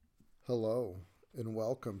Hello, and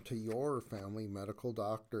welcome to Your Family Medical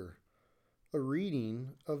Doctor, a reading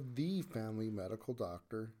of The Family Medical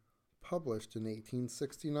Doctor, published in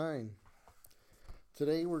 1869.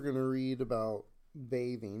 Today we're going to read about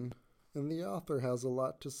bathing, and the author has a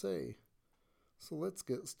lot to say. So let's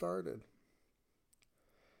get started.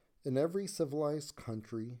 In every civilized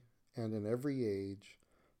country and in every age,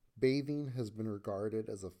 bathing has been regarded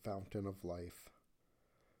as a fountain of life.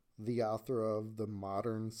 The author of The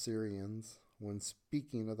Modern Syrians, when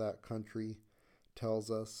speaking of that country,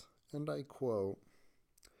 tells us, and I quote,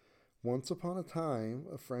 "Once upon a time,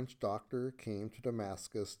 a French doctor came to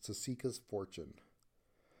Damascus to seek his fortune.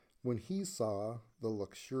 When he saw the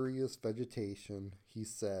luxurious vegetation, he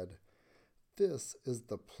said, 'This is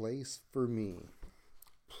the place for me.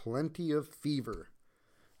 Plenty of fever.'"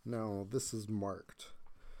 Now, this is marked.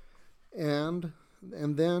 And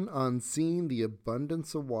then, on seeing the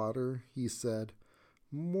abundance of water, he said,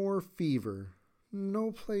 "More fever.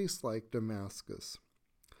 No place like Damascus."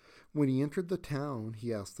 When he entered the town,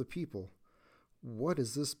 he asked the people, "What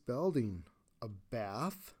is this building? A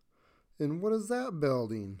bath? And what is that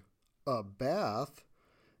building? A bath?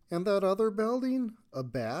 And that other building? A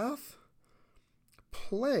bath?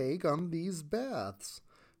 Plague on these baths.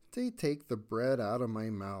 They take the bread out of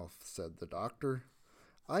my mouth," said the doctor.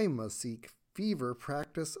 "I must seek fever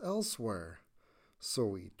practice elsewhere."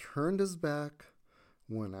 So he turned his back,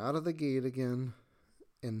 went out of the gate again,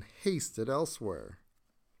 and hasted elsewhere.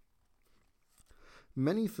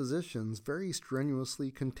 Many physicians very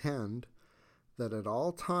strenuously contend that at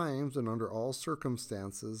all times and under all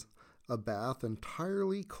circumstances, a bath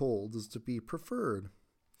entirely cold is to be preferred.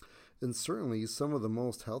 And certainly some of the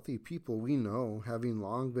most healthy people we know, having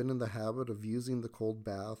long been in the habit of using the cold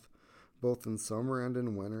bath, both in summer and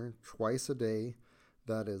in winter, twice a day,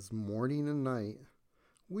 that is, morning and night,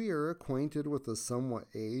 we are acquainted with a somewhat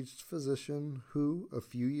aged physician who, a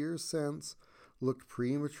few years since, looked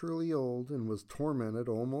prematurely old and was tormented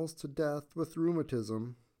almost to death with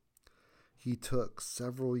rheumatism. He took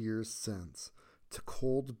several years since to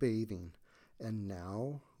cold bathing, and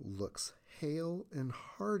now looks hale and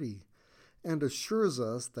hearty, and assures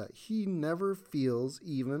us that he never feels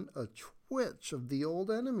even a twitch of the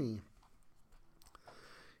old enemy.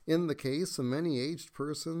 In the case of many aged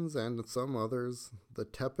persons and some others, the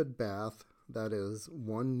tepid bath, that is,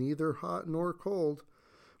 one neither hot nor cold,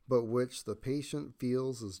 but which the patient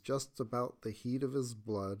feels is just about the heat of his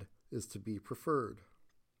blood, is to be preferred.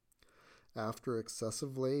 After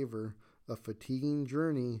excessive labor, a fatiguing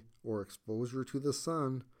journey, or exposure to the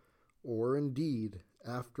sun, or indeed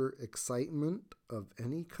after excitement of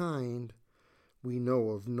any kind, we know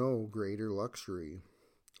of no greater luxury,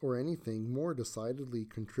 or anything more decidedly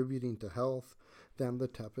contributing to health than the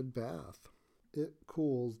tepid bath. It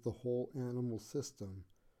cools the whole animal system,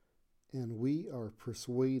 and we are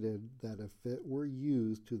persuaded that if it were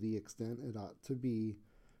used to the extent it ought to be,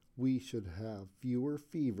 we should have fewer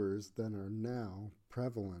fevers than are now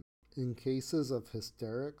prevalent. In cases of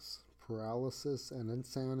hysterics, paralysis, and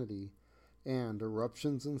insanity, and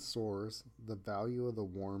eruptions and sores, the value of the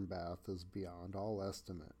warm bath is beyond all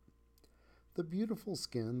estimate. The beautiful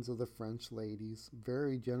skins of the French ladies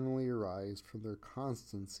very generally arise from their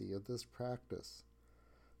constancy of this practice.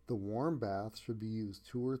 The warm bath should be used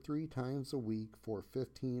 2 or 3 times a week for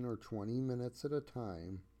 15 or 20 minutes at a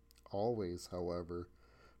time, always, however,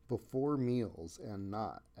 before meals and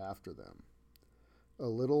not after them. A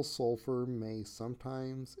little sulfur may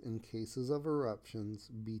sometimes, in cases of eruptions,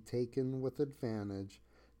 be taken with advantage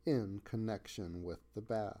in connection with the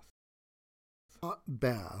bath. Hot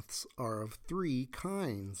baths are of 3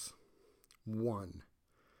 kinds. 1.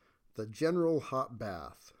 The general hot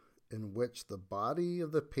bath, in which the body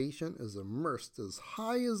of the patient is immersed as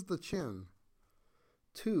high as the chin.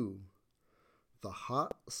 2. The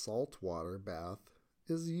hot saltwater bath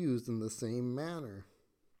is used in the same manner.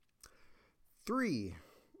 3.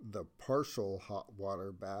 The partial hot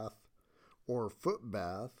water bath, or foot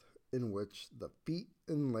bath, in which the feet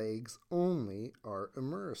and legs only are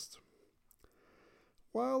immersed.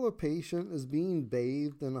 While a patient is being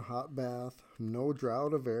bathed in a hot bath, no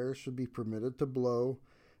draught of air should be permitted to blow,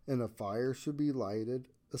 and a fire should be lighted,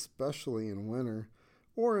 especially in winter,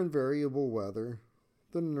 or in variable weather.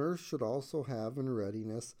 The nurse should also have in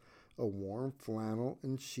readiness a warm flannel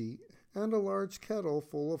and sheet, and a large kettle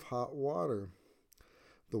full of hot water.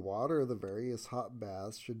 The water of the various hot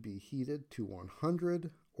baths should be heated to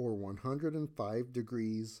 100 or 105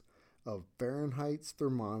 degrees of Fahrenheit's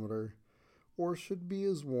thermometer, or should be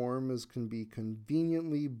as warm as can be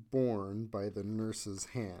conveniently borne by the nurse's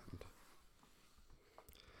hand.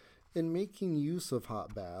 In making use of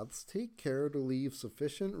hot baths, take care to leave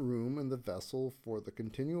sufficient room in the vessel for the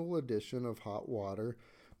continual addition of hot water,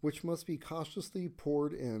 which must be cautiously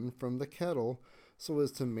poured in from the kettle so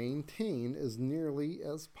as to maintain as nearly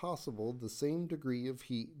as possible the same degree of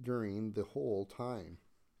heat during the whole time.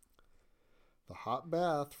 The hot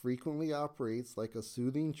bath frequently operates like a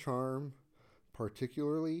soothing charm,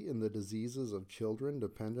 particularly in the diseases of children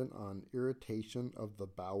dependent on irritation of the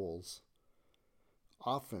bowels.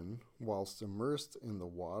 Often, whilst immersed in the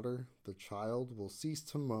water, the child will cease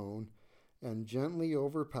to moan, and gently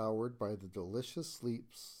overpowered by the delicious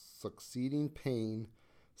sleep's succeeding pain,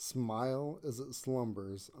 smile as it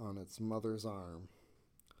slumbers on its mother's arm.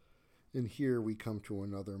 And here we come to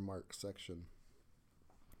another marked section.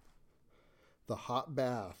 The hot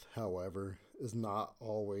bath, however, is not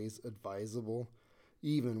always advisable,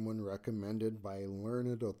 even when recommended by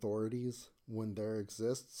learned authorities, when there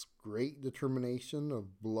exists great determination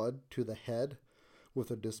of blood to the head, with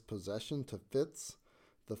a disposition to fits.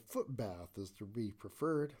 The foot bath is to be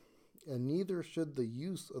preferred, and neither should the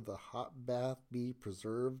use of the hot bath be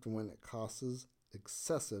preserved when it causes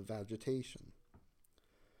excessive agitation.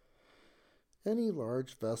 Any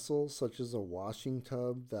large vessel, such as a washing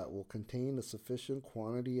tub, that will contain a sufficient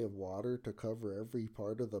quantity of water to cover every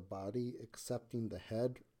part of the body excepting the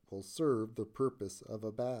head, will serve the purpose of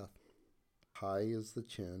a bath. High as the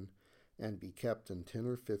chin, and be kept in 10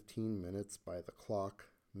 or 15 minutes by the clock,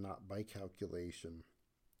 not by calculation.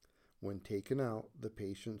 When taken out, the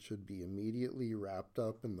patient should be immediately wrapped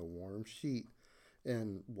up in the warm sheet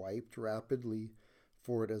and wiped rapidly,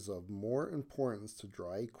 for it is of more importance to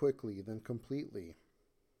dry quickly than completely.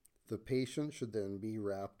 The patient should then be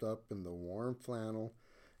wrapped up in the warm flannel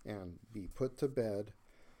and be put to bed,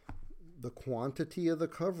 the quantity of the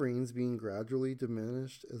coverings being gradually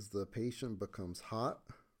diminished as the patient becomes hot,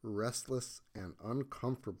 restless, and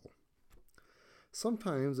uncomfortable.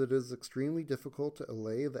 Sometimes it is extremely difficult to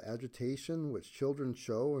allay the agitation which children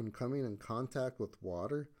show in coming in contact with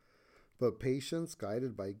water, but patients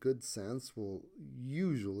guided by good sense will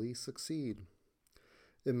usually succeed.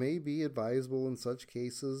 It may be advisable in such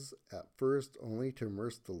cases at first only to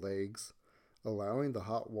immerse the legs, allowing the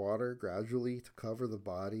hot water gradually to cover the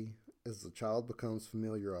body as the child becomes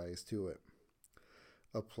familiarized to it.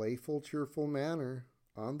 A playful, cheerful manner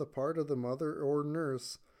on the part of the mother or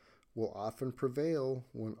nurse will often prevail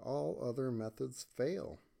when all other methods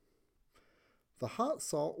fail. The hot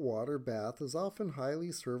salt water bath is often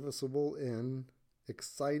highly serviceable in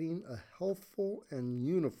exciting a healthful and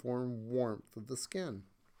uniform warmth of the skin.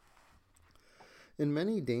 In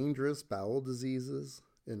many dangerous bowel diseases,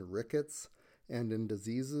 in rickets, and in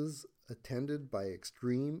diseases attended by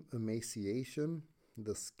extreme emaciation,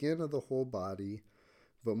 the skin of the whole body,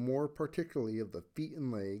 but more particularly of the feet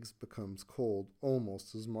and legs, becomes cold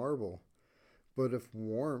almost as marble. But if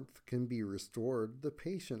warmth can be restored, the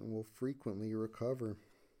patient will frequently recover.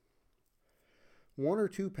 1 or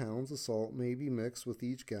 2 pounds of salt may be mixed with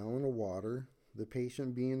each gallon of water, the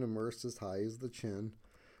patient being immersed as high as the chin.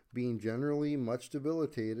 Being generally much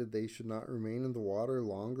debilitated, they should not remain in the water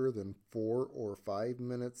longer than 4 or 5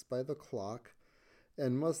 minutes by the clock,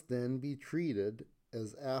 and must then be treated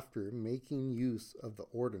as after making use of the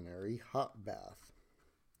ordinary hot bath.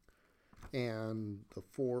 And the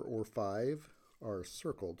 4 or 5 are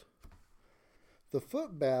circled. The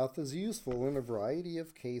foot bath is useful in a variety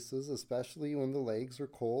of cases, especially when the legs are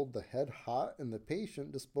cold, the head hot, and the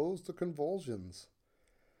patient disposed to convulsions.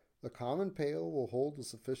 The common pail will hold a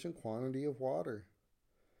sufficient quantity of water.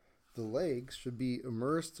 The legs should be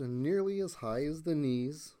immersed nearly as high as the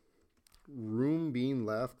knees, room being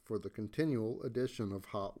left for the continual addition of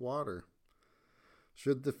hot water.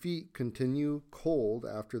 Should the feet continue cold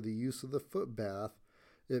after the use of the foot bath,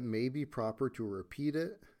 it may be proper to repeat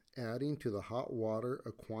it, adding to the hot water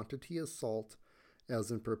a quantity of salt,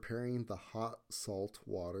 as in preparing the hot salt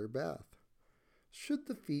water bath. Should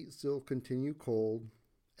the feet still continue cold,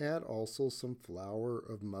 add also some flour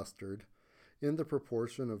of mustard in the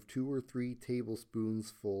proportion of 2 or 3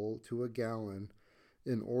 tablespoons full to a gallon,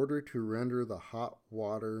 in order to render the hot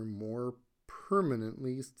water more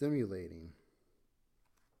permanently stimulating.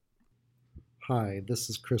 Hi, this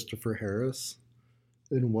is Christopher Harris,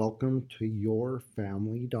 and welcome to Your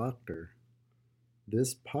Family Doctor.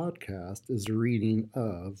 This podcast is a reading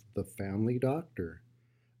of The Family Doctor,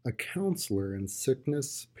 a counselor in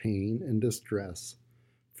sickness, pain, and distress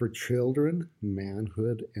for children,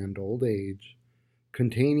 manhood, and old age,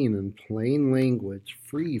 containing in plain language,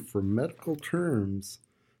 free from medical terms,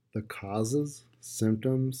 the causes,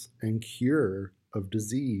 symptoms, and cure of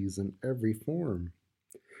disease in every form,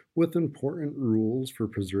 with important rules for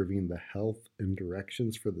preserving the health and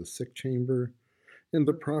directions for the sick chamber and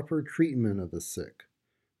the proper treatment of the sick,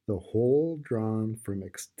 the whole drawn from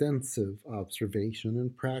extensive observation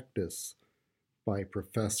and practice by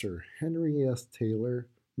Professor Henry S. Taylor,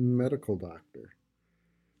 medical doctor,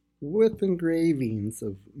 with engravings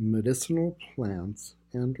of medicinal plants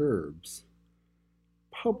and herbs.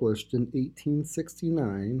 Published in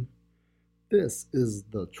 1869, this is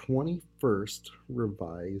the 21st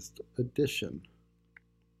revised edition.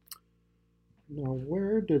 Now,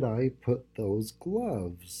 where did I put those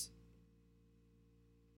gloves?